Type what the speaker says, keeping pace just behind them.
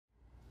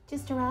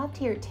Just arrived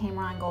here at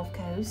Tameron Gulf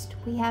Coast.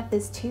 We have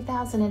this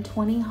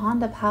 2020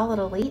 Honda Pilot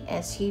Elite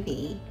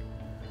SUV.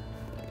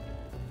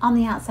 On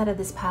the outside of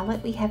this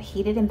Pilot, we have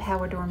heated and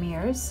power door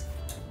mirrors,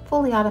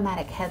 fully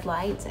automatic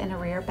headlights, and a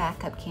rear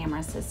backup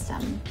camera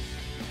system.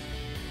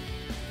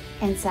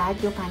 Inside,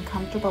 you'll find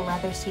comfortable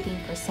leather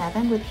seating for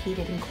 7 with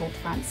heated and cooled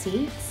front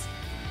seats,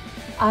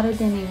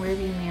 auto-dimming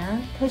rearview mirror,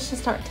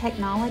 push-to-start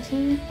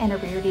technology, and a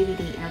rear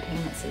DVD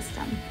entertainment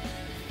system.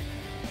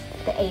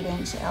 The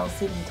 8-inch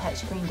LCD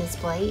touchscreen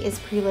display is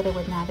preloaded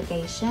with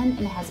navigation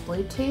and has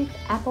Bluetooth,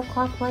 Apple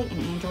CarPlay,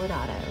 and Android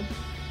Auto.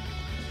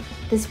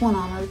 This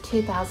one-owner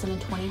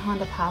 2020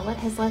 Honda Pilot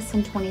has less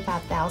than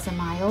 25,000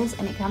 miles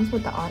and it comes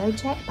with the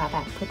AutoCheck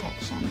Buyback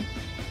Protection.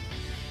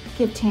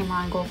 Give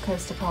Tameron Gulf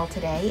Coast a call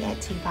today at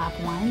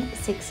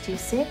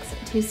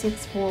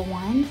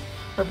 251-626-2641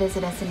 or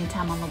visit us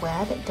anytime on the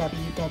web at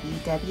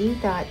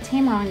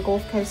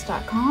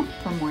www.tamerongulfcoast.com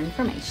for more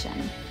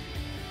information.